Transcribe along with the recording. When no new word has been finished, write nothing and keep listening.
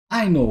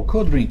I know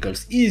Code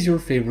Wrinkles is your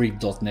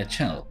favorite .NET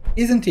channel,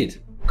 isn't it?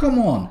 Come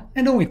on,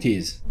 I know it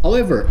is.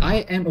 However,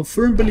 I am a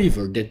firm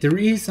believer that there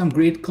is some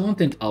great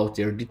content out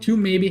there that you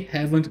maybe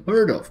haven't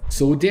heard of.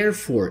 So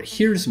therefore,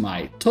 here's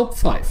my top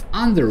 5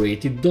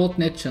 underrated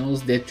 .NET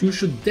channels that you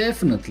should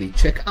definitely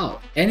check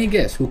out. Any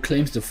guess who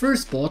claims the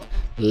first spot?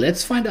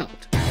 Let's find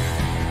out.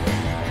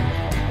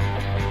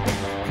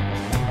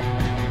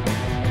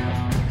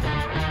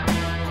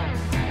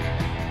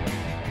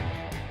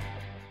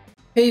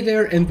 Hey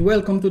there and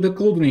welcome to the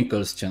Code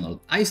Wrinkles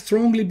channel. I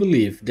strongly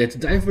believe that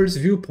diverse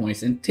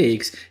viewpoints and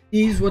takes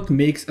is what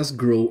makes us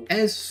grow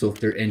as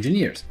software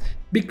engineers,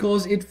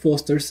 because it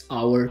fosters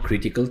our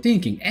critical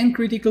thinking, and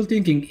critical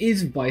thinking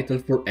is vital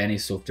for any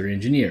software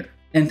engineer.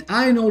 And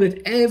I know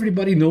that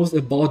everybody knows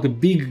about the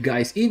big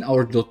guys in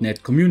our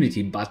 .NET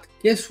community, but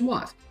guess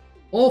what?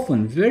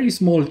 Often very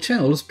small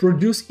channels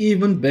produce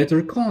even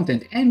better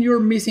content and you're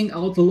missing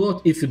out a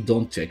lot if you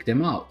don't check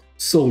them out.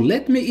 So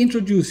let me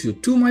introduce you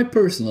to my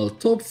personal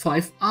top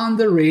 5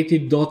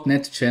 underrated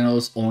 .NET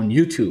channels on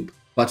YouTube.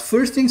 But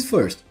first things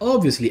first,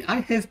 obviously I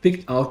have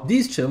picked out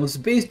these channels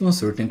based on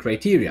certain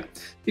criteria,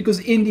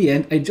 because in the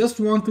end I just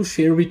want to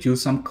share with you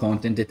some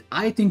content that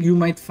I think you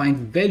might find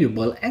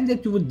valuable and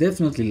that you would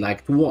definitely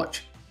like to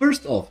watch.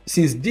 First off,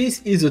 since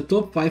this is a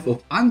top 5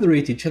 of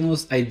underrated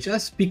channels, I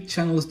just picked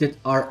channels that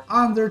are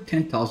under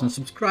 10,000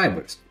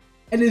 subscribers.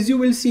 And as you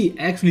will see,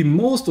 actually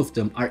most of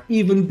them are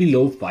even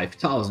below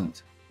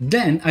 5,000.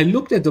 Then I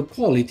looked at the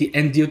quality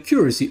and the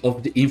accuracy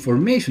of the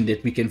information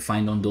that we can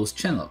find on those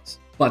channels.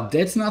 But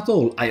that's not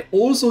all. I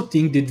also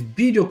think that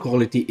video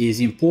quality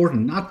is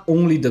important, not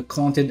only the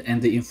content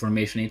and the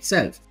information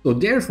itself. So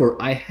therefore,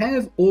 I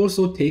have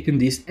also taken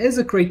this as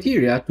a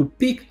criteria to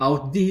pick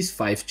out these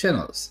 5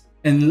 channels.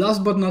 And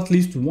last but not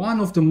least, one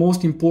of the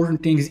most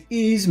important things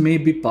is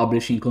maybe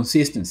publishing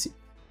consistency.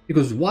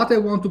 Because what I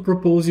want to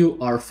propose you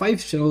are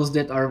 5 channels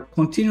that are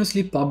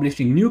continuously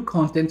publishing new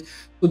content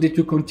so that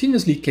you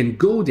continuously can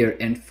go there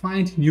and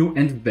find new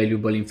and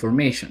valuable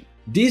information.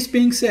 This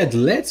being said,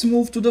 let's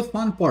move to the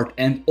fun part,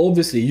 and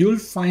obviously you'll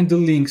find the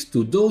links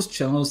to those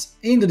channels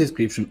in the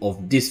description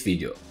of this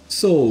video.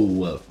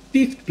 So,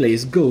 5th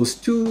place goes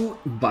to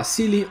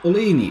Vasily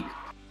Oleynik.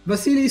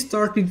 Vasily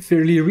started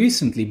fairly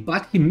recently,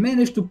 but he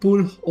managed to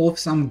pull off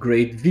some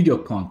great video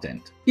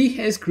content. He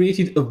has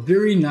created a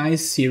very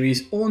nice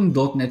series on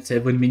 .NET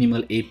 7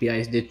 minimal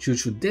APIs that you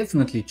should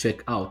definitely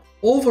check out.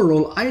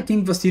 Overall, I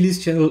think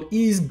Vasily's channel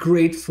is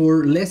great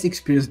for less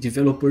experienced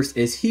developers,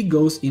 as he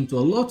goes into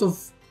a lot of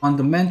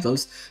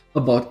fundamentals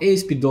about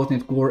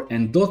ASP.NET Core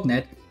and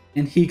 .NET,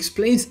 and he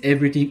explains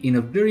everything in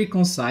a very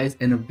concise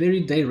and a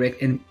very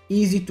direct and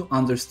easy to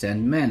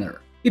understand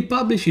manner. He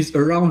publishes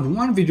around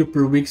 1 video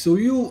per week, so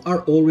you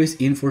are always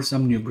in for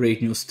some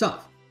great new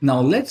stuff. Now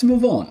let's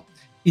move on.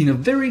 In a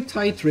very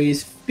tight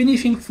race,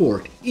 finishing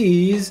 4th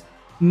is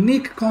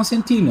Nick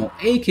Cosentino,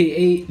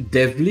 aka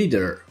Dev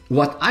Leader.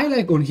 What I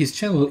like on his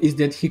channel is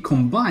that he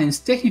combines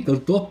technical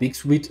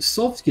topics with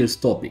soft skills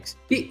topics.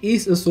 He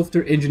is a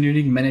software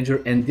engineering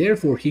manager and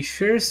therefore he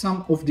shares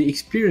some of the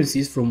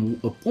experiences from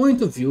a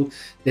point of view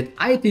that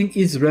I think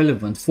is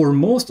relevant for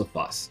most of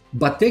us.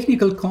 But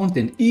technical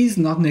content is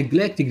not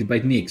neglected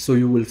by Nick, so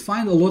you will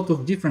find a lot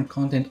of different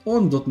content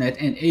on .NET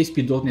and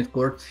ASP.NET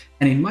Core,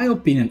 and in my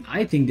opinion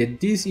I think that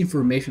this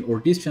information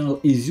or this channel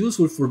is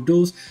useful for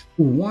those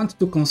who want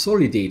to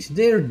consolidate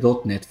their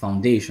 .NET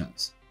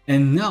foundations.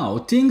 And now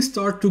things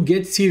start to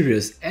get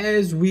serious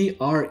as we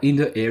are in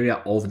the area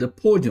of the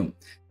podium.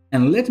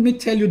 And let me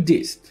tell you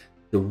this,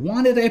 the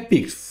one that I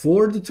picked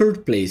for the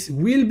 3rd place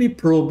will be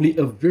probably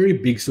a very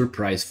big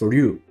surprise for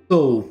you.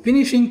 So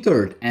finishing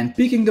 3rd and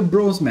picking the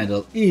bronze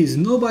medal is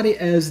nobody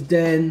else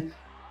than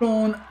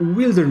Sean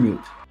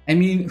Wildermuth. I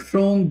mean,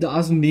 Sean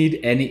doesn't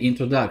need any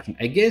introduction.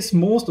 I guess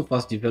most of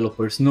us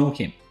developers know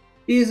him.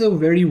 He is a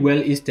very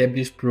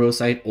well-established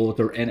pro-site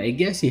author, and I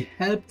guess he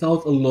helped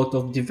out a lot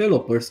of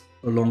developers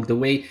along the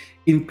way,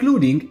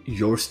 including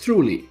yours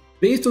truly.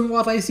 Based on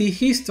what I see,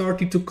 he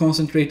started to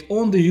concentrate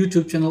on the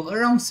YouTube channel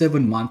around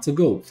 7 months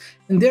ago,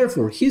 and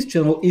therefore his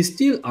channel is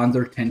still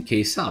under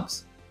 10k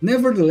subs.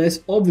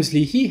 Nevertheless,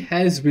 obviously he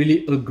has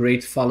really a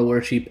great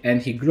followership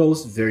and he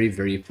grows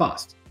very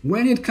fast.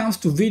 When it comes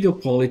to video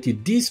quality,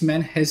 this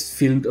man has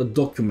filmed a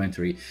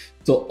documentary,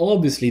 so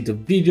obviously the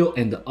video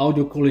and the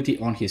audio quality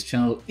on his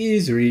channel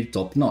is really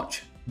top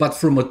notch. But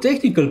from a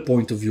technical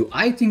point of view,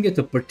 I think that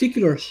a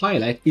particular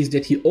highlight is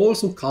that he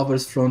also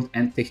covers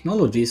front-end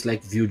technologies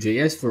like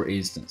Vue.js, for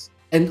instance.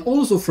 And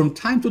also from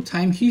time to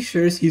time he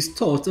shares his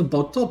thoughts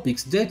about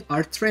topics that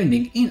are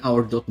trending in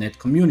our .NET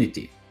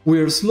community. We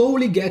are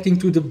slowly getting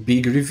to the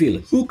big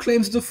reveal. Who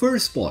claims the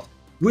first spot?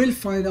 We'll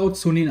find out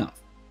soon enough.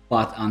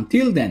 But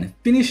until then,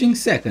 finishing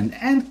 2nd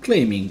and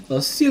claiming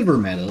a silver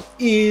medal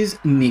is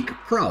Nick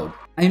Proud.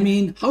 I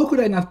mean, how could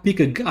I not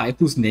pick a guy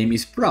whose name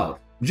is Proud?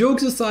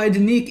 Jokes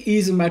aside, Nick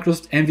is a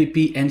Microsoft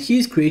MVP and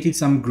he's created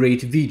some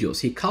great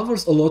videos. He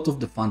covers a lot of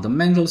the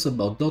fundamentals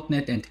about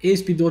 .NET and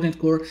ASP.NET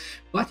Core,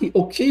 but he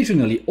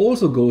occasionally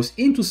also goes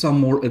into some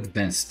more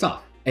advanced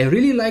stuff. I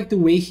really like the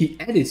way he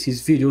edits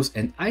his videos,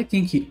 and I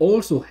think he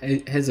also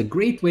has a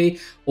great way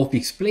of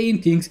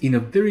explaining things in a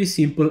very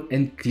simple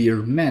and clear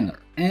manner.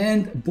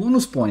 And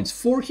bonus points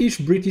for his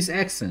British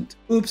accent.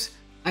 Oops,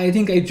 I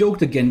think I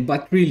joked again,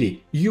 but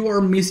really, you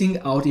are missing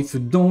out if you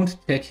don't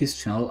check his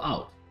channel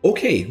out.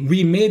 Okay,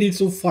 we made it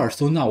so far,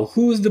 so now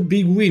who is the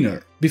big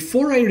winner?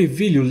 Before I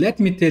reveal you, let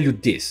me tell you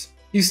this.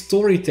 His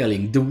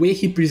storytelling, the way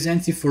he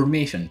presents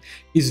information,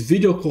 his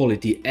video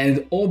quality,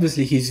 and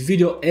obviously his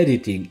video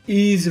editing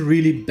is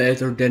really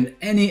better than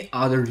any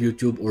other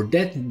YouTube or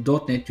 .NET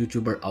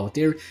YouTuber out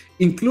there,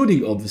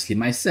 including obviously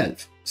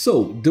myself.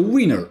 So, the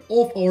winner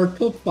of our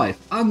top 5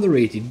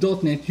 underrated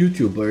 .NET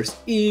YouTubers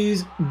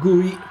is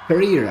Gui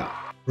Pereira.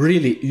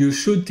 Really, you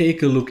should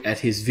take a look at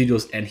his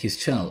videos and his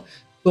channel.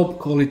 Top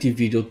quality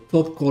video,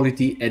 top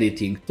quality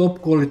editing,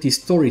 top quality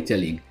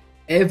storytelling.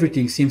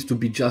 Everything seems to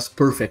be just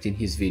perfect in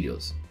his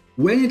videos.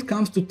 When it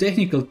comes to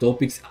technical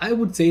topics, I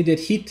would say that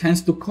he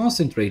tends to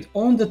concentrate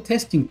on the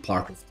testing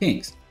part of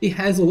things. He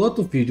has a lot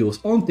of videos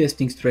on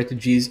testing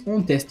strategies,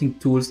 on testing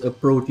tools,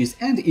 approaches,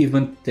 and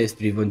even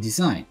test-driven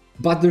design.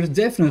 But there's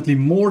definitely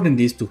more than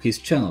this to his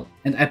channel,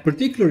 and I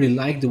particularly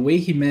like the way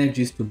he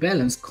manages to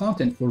balance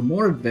content for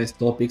more advanced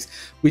topics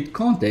with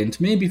content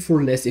maybe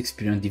for less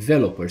experienced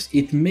developers.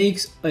 It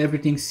makes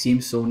everything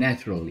seem so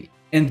naturally.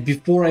 And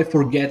before I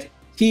forget,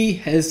 he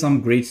has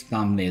some great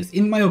thumbnails.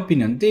 In my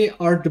opinion, they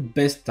are the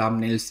best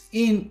thumbnails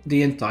in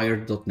the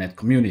entire .NET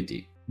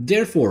community.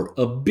 Therefore,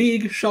 a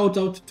big shout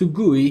out to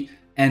Gui,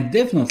 and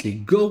definitely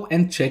go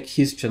and check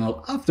his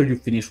channel after you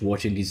finish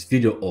watching this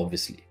video,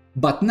 obviously.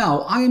 But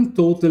now I am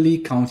totally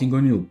counting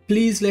on you.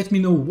 Please let me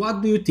know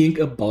what do you think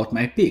about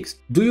my picks.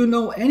 Do you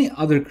know any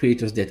other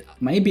creators that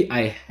maybe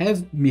I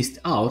have missed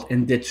out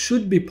and that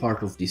should be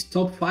part of this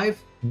top 5?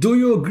 Do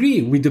you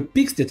agree with the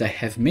picks that I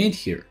have made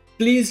here?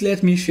 Please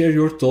let me share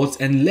your thoughts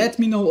and let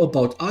me know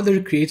about other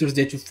creators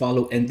that you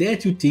follow and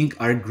that you think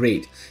are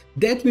great.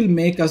 That will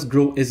make us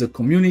grow as a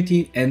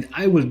community, and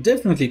I will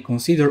definitely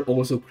consider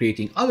also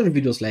creating other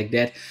videos like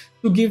that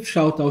to give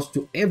shoutouts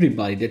to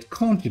everybody that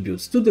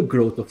contributes to the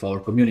growth of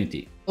our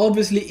community.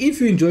 Obviously, if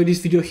you enjoyed this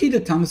video, hit the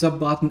thumbs up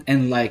button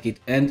and like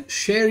it, and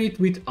share it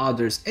with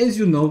others. As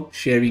you know,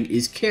 sharing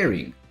is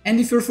caring. And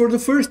if you're for the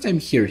first time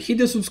here, hit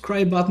the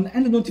subscribe button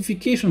and the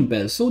notification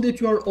bell so that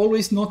you are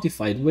always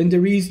notified when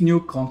there is new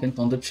content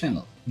on the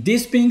channel.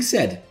 This being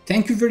said,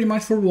 thank you very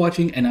much for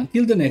watching, and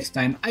until the next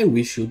time, I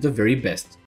wish you the very best.